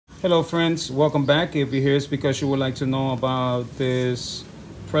Hello friends, welcome back. If you're here, it's because you would like to know about this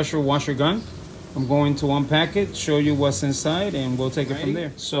pressure washer gun. I'm going to unpack it, show you what's inside, and we'll take it from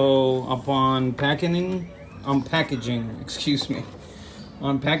there. So upon unpackaging,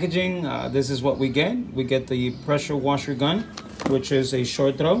 this is what we get. We get the pressure washer gun, which is a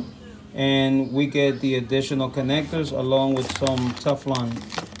short throw, and we get the additional connectors along with some Teflon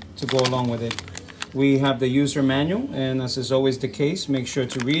to go along with it. We have the user manual, and as is always the case, make sure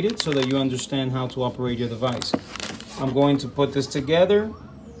to read it so that you understand how to operate your device. I'm going to put this together,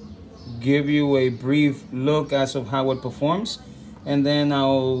 give you a brief look as of how it performs, and then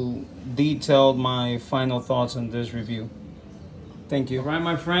I'll detail my final thoughts on this review. Thank you. All right,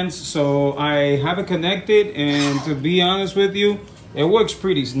 my friends, so I have it connected, and to be honest with you, it works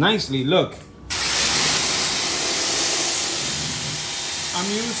pretty nicely. Look.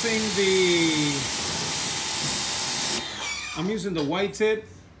 I'm using the white tip,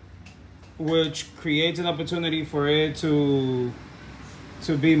 which creates an opportunity for it to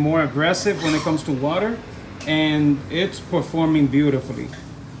be more aggressive when it comes to water, and it's performing beautifully.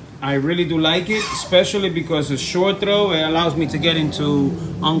 I really do like it, especially because it's short throw. It allows me to get into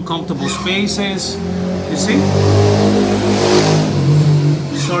uncomfortable spaces. You see?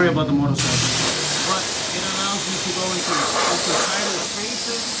 Sorry about the motorcycle. But it allows me to go into tighter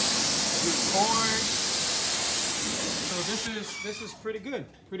spaces, record. So this is pretty good.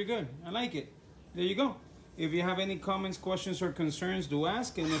 I like it. There you go. If you have any comments, questions, or concerns, do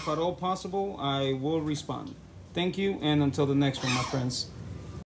ask, and if at all possible, I will respond. Thank you, and until the next one, my friends.